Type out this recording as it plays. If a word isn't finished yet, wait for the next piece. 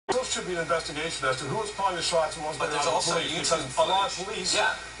should be an investigation as to who was calling the shots and what was going on with police. Because a lot of police,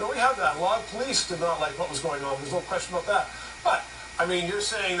 no, we have that. A lot of police did not like what was going on. There's no question about that. But I mean, you're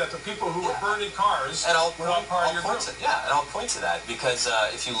saying that the people who were burning cars were not part of your group. Yeah, and I'll point to that because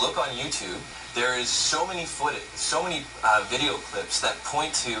if you look on YouTube, there is so many video clips that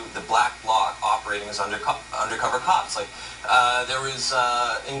point to the black bloc operating as undercover cops. Like there was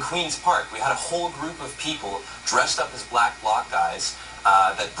in Queen's Park, we had a whole group of people dressed up as black bloc guys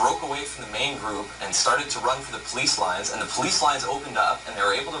that broke away from the main group and started to run for the police lines, and the police lines opened up and they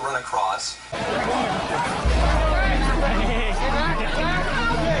were able to run across.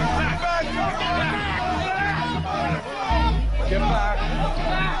 Get back.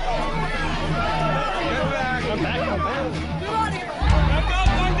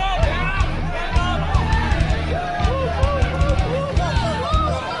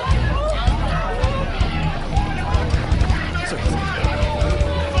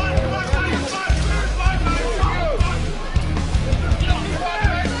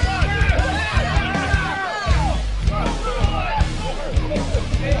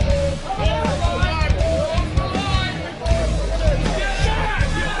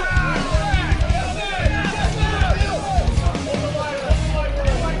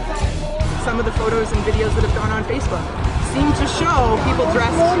 Some of the photos and videos that have gone on Facebook seem to show people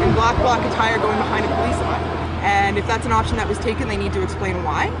dressed in black bloc attire going behind a police line. And if that's an option that was taken, they need to explain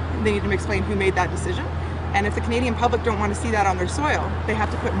why. They need to explain who made that decision. And if the Canadian public don't want to see that on their soil, they have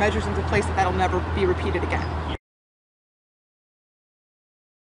to put measures into place that that'll never be repeated again.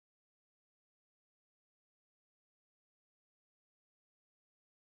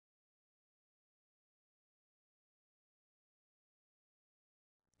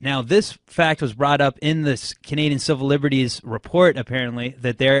 Now, this fact was brought up in this Canadian Civil Liberties report, apparently,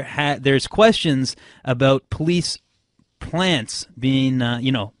 that there's questions about police plants being,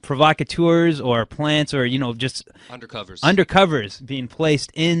 provocateurs or plants or, just undercovers being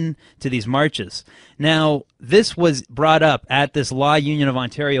placed into these marches. Now, this was brought up at this Law Union of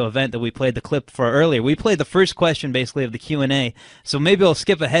Ontario event that we played the clip for earlier. We played the first question, basically, of the Q&A, so maybe I'll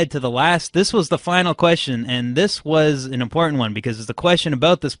skip ahead to the last. This was the final question, and this was an important one because it's the question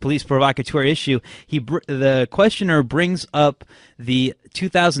about this police provocateur issue. The questioner brings up the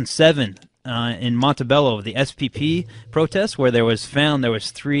 2007 in Montebello, the SPP protest, where there was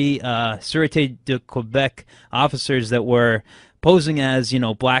 3 Sûreté de Quebec officers that were posing as,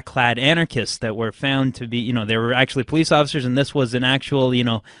 black-clad anarchists that were found to be, they were actually police officers, and this was an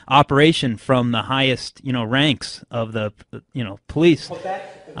actual, operation from the highest, ranks of the, police.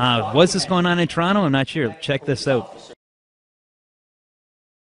 Was this going on in Toronto? I'm not sure. Check this out.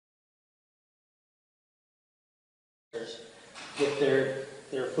 With their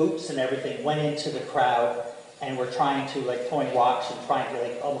boots and everything, went into the crowd and were trying to, throwing rocks and trying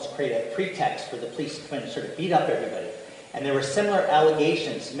to, almost create a pretext for the police to come in and sort of beat up everybody. And there were similar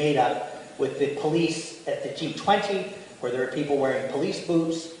allegations made up with the police at the G20, where there were people wearing police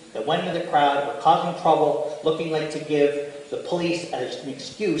boots that went into the crowd, were causing trouble, looking like to give the police as an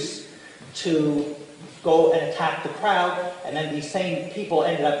excuse to go and attack the crowd, and then these same people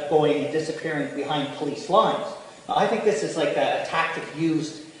ended up going and disappearing behind police lines. I think this is like a tactic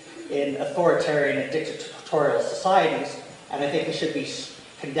used in authoritarian and dictatorial societies, and I think it should be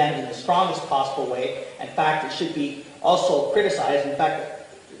condemned in the strongest possible way. In fact, it should be also criticized. In fact,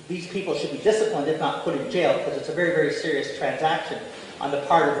 these people should be disciplined, if not put in jail, because it's a very, very serious transaction on the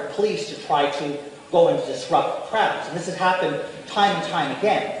part of the police to try to go and disrupt crowds. And this has happened time and time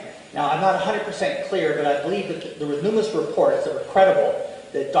again. Now, I'm not 100% clear, but I believe that there were numerous reports that were credible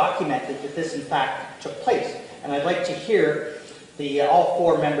that documented that this, in fact, took place. And I'd like to hear all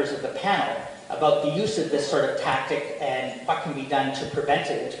 4 members of the panel about the use of this sort of tactic and what can be done to prevent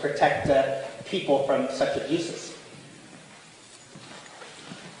it and to protect people from such abuses.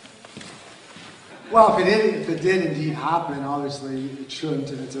 Well, if it did indeed happen, obviously it shouldn't,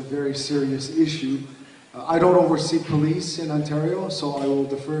 and it's a very serious issue. I don't oversee police in Ontario, so I will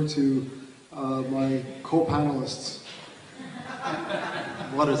defer to my co-panelists.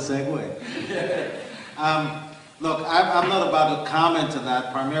 What a segue. Look, I'm not about to comment on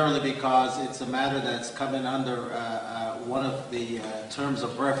that, primarily because it's a matter that's coming under one of the terms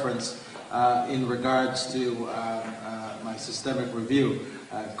of reference in regards to my systemic review,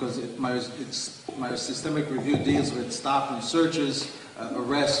 because my systemic review deals with stop and searches,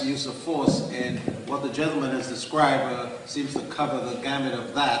 arrest, use of force, and what the gentleman has described seems to cover the gamut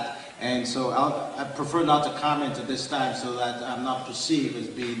of that. And so I prefer not to comment at this time so that I'm not perceived as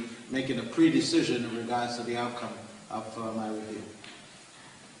making a pre-decision in regards to the outcome of my review.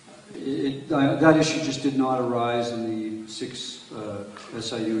 That issue just did not arise in the 6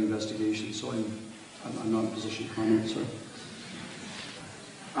 SIU investigation, so I'm not in a position to comment, sorry.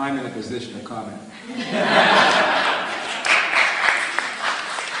 I'm in a position to comment.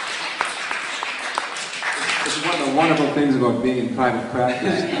 This is one of the wonderful things about being in private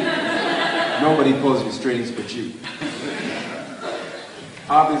practice. Nobody pulls your strings but you.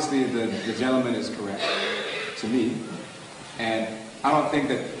 Obviously, the gentleman is correct, to me, and I don't think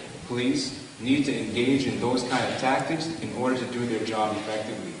that police need to engage in those kind of tactics in order to do their job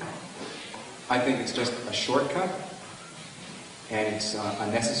effectively. I think it's just a shortcut, and it's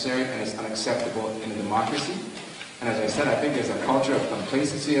unnecessary, and it's unacceptable in a democracy. And as I said, I think there's a culture of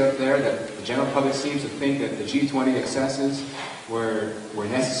complacency out there that the general public seems to think that the G20 excesses were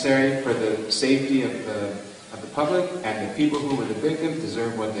necessary for the safety of the public, and the people who were the victims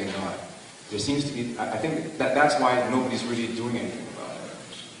deserve what they got. There seems to be, I think that's why nobody's really doing anything about it.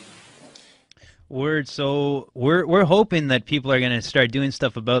 We're hoping that people are going to start doing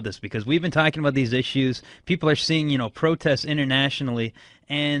stuff about this, because we've been talking about these issues. People are seeing, protests internationally,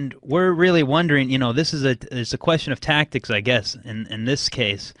 and we're really wondering, this is it's a question of tactics, I guess, in this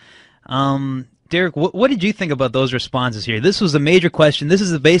case. Derek, what did you think about those responses here? This was a major question. This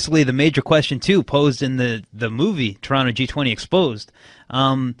is basically the major question, too, posed in the movie Toronto G20 Exposed.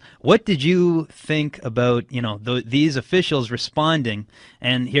 What did you think about, these officials responding?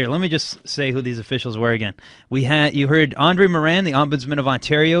 And here, let me just say who these officials were again. You heard Andre Moran, the Ombudsman of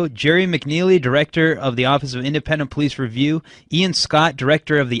Ontario, Jerry McNeely, Director of the Office of Independent Police Review, Ian Scott,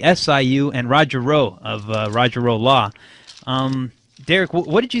 Director of the SIU, and Roger Rowe of Roger Rowe Law. Derek,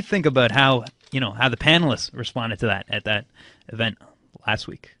 what did you think about how the panelists responded to that at that event last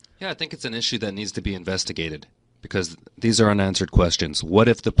week? Yeah, I think it's an issue that needs to be investigated, because these are unanswered questions. What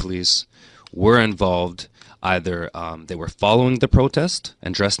if the police were involved, either they were following the protest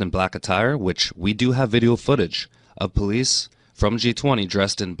and dressed in black attire, which we do have video footage of police from G20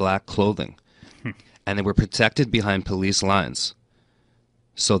 dressed in black clothing, and they were protected behind police lines.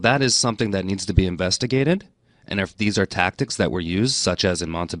 So that is something that needs to be investigated. And if these are tactics that were used, such as in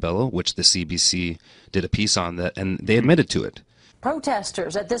Montebello, which the CBC did a piece on that, and they admitted to it.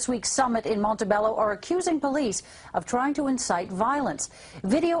 Protesters at this week's summit in Montebello are accusing police of trying to incite violence.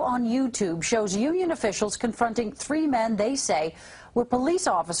 Video on YouTube shows union officials confronting 3 men they say were police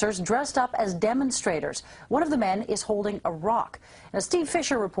officers dressed up as demonstrators. One of the men is holding a rock. Now, Steve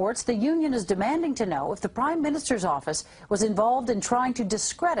Fisher reports the union is demanding to know if the Prime Minister's office was involved in trying to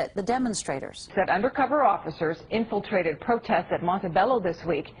discredit the demonstrators. That undercover officers infiltrated protests at Montebello this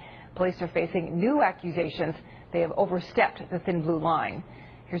week. Police are facing new accusations they have overstepped the thin blue line.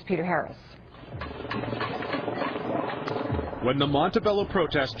 Here's Peter Harris. When the Montebello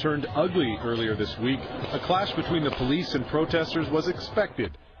protest turned ugly earlier this week, a clash between the police and protesters was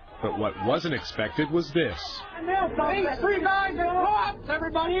expected. But what wasn't expected was this. 3 guys in cops,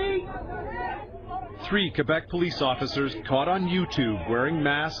 everybody! 3 Quebec police officers caught on YouTube wearing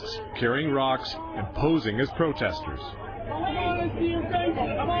masks, carrying rocks, and posing as protesters.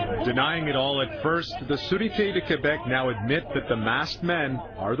 Denying it all at first, the Sûreté de Québec now admit that the masked men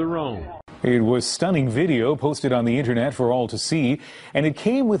are their own. It was stunning video posted on the internet for all to see, and it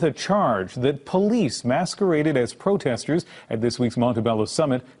came with a charge that police masqueraded as protesters at this week's Montebello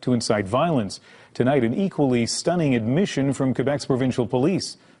summit to incite violence. Tonight, an equally stunning admission from Quebec's provincial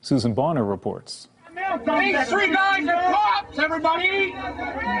police. Susan Bonner reports. 3 guys in cops, everybody!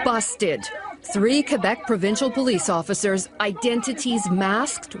 Busted. 3 Quebec provincial police officers, identities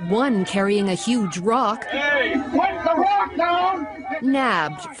masked, one carrying a huge rock, Hey, put the rock down!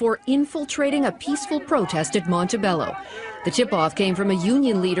 Nabbed for infiltrating a peaceful protest at Montebello. The tip-off came from a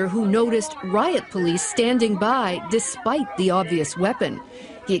union leader who noticed riot police standing by despite the obvious weapon.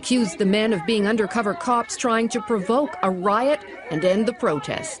 He accused the men of being undercover cops trying to provoke a riot and end the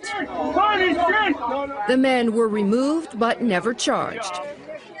protest. The men were removed but never charged.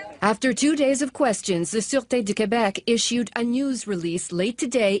 After 2 days of questions, the Sûreté de Québec issued a news release late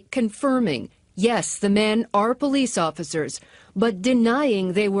today confirming, yes, the men are police officers, but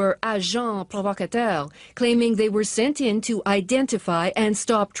denying they were agents provocateurs, claiming they were sent in to identify and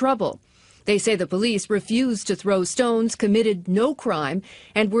stop trouble. They say the police refused to throw stones, committed no crime,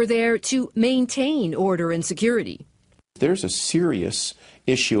 and were there to maintain order and security. There's a serious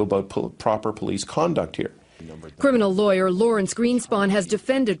issue about proper police conduct here. Criminal lawyer Lawrence Greenspan has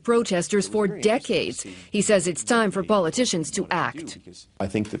defended protesters for decades. He says it's time for politicians to act. I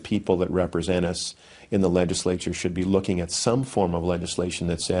think the people that represent us in the legislature should be looking at some form of legislation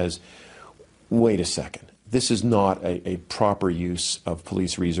that says, wait a second, this is not a proper use of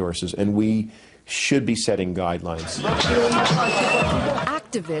police resources, and we should be setting guidelines.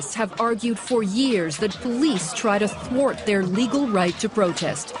 activists have argued for years that police try to thwart their legal right to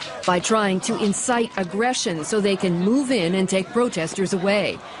protest by trying to incite aggression so they can move in and take protesters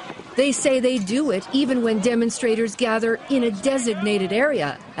away. They say they do it even when demonstrators gather in a designated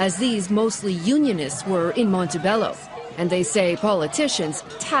area, as these mostly unionists were in Montebello. And they say politicians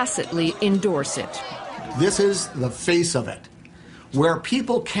tacitly endorse it. This is the face of it, where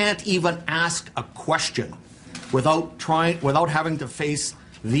people can't even ask a question without having to face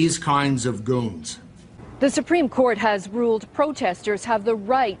these kinds of goons. The Supreme Court has ruled protesters have the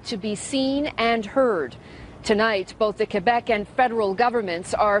right to be seen and heard. Tonight, both the Quebec and federal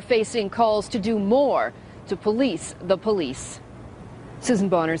governments are facing calls to do more to police the police. Susan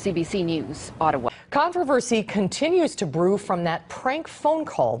Bonner, CBC News, Ottawa. Controversy continues to brew from that prank phone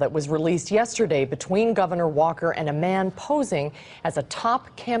call that was released yesterday between Governor Walker and a man posing as a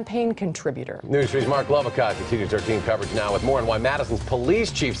top campaign contributor. News 3's Mark Lovacott continues our team coverage now with more on why Madison's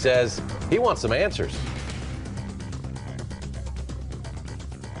police chief says he wants some answers.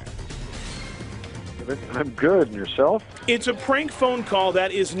 I'm good. And yourself? It's a prank phone call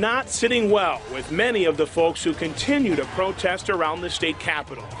that is not sitting well with many of the folks who continue to protest around the state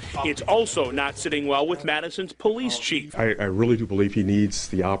capitol. It's also not sitting well with Madison's police chief. I really do believe he needs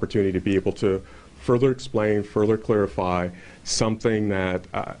the opportunity to be able to further explain, further clarify something that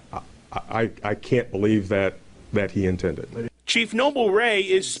I can't believe that he intended. Chief Noble Ray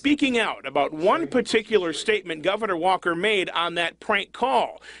is speaking out about one particular statement Governor Walker made on that prank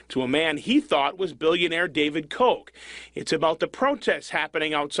call to a man he thought was billionaire David Koch. It's about the protests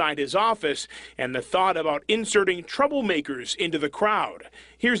happening outside his office and the thought about inserting troublemakers into the crowd.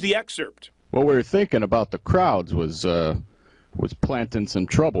 Here's the excerpt. What we were thinking about the crowds was planting some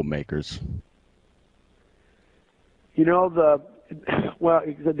troublemakers. You know,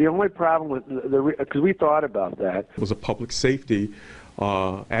 the only problem with because we thought about that. It was a public safety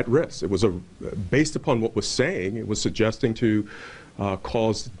at risk. It was based upon what was saying. It was suggesting to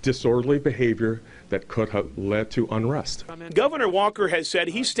cause disorderly behavior that could have led to unrest. Governor Walker has said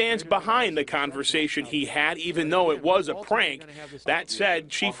he stands behind the conversation he had, even though it was a prank. That said,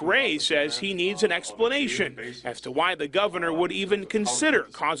 Chief Ray says he needs an explanation as to why the governor would even consider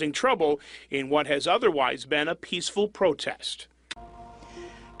causing trouble in what has otherwise been a peaceful protest.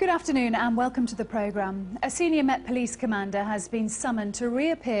 Good afternoon and welcome to the programme. A senior Met Police commander has been summoned to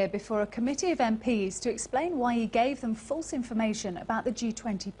reappear before a committee of MPs to explain why he gave them false information about the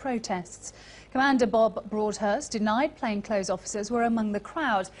G20 protests. Commander Bob Broadhurst denied plainclothes officers were among the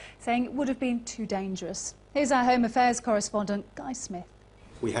crowd, saying it would have been too dangerous. Here's our Home Affairs correspondent, Guy Smith.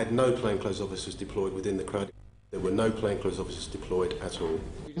 We had no plainclothes officers deployed within the crowd. There were no plainclothes officers deployed at all.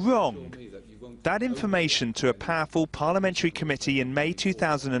 Wrong. That information to a powerful parliamentary committee in May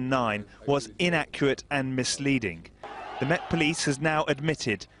 2009 was inaccurate and misleading. The Met Police has now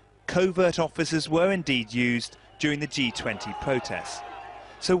admitted covert officers were indeed used during the G20 protests.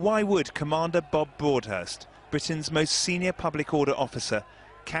 So why would Commander Bob Broadhurst, Britain's most senior public order officer,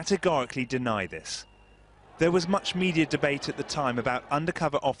 categorically deny this? There was much media debate at the time about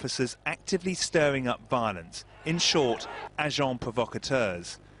undercover officers actively stirring up violence, in short, agents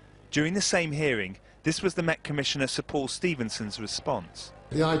provocateurs. During the same hearing, this was the Met Commissioner Sir Paul Stevenson's response.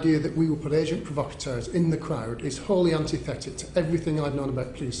 The idea that we will put agent provocateurs in the crowd is wholly antithetic to everything I've known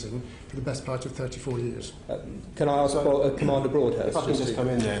about policing for the best part of 34 years. Can I ask Commander Broadhurst? If I can just come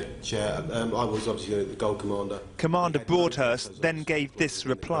in there, Chair. I was obviously the Gold Commander. Commander Broadhurst then gave this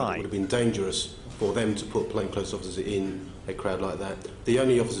reply. It would have been dangerous for them to put plainclothes officers in a crowd like that. The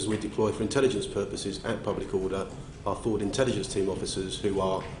only officers we deploy for intelligence purposes and public order are forward intelligence team officers who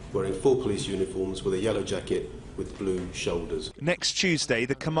are wearing full police uniforms with a yellow jacket with blue shoulders. Next Tuesday,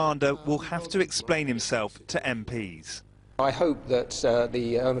 the commander will have to explain himself to MPs. I hope that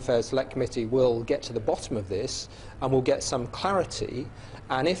the Home Affairs Select Committee will get to the bottom of this and will get some clarity.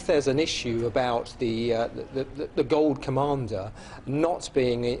 And if there's an issue about the Gold Commander not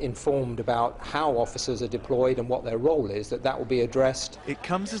being informed about how officers are deployed and what their role is, that will be addressed. It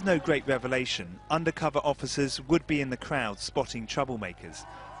comes as no great revelation. Undercover officers would be in the crowd spotting troublemakers.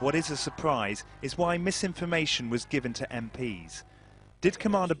 What is a surprise is why misinformation was given to MPs. Did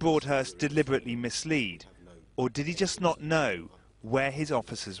Commander Broadhurst deliberately mislead? Or did he just not know where his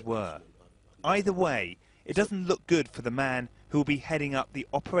officers were? Either way, it doesn't look good for the man who will be heading up the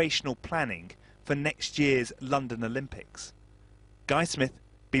operational planning for next year's London Olympics. Guy Smith,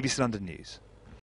 BBC London News.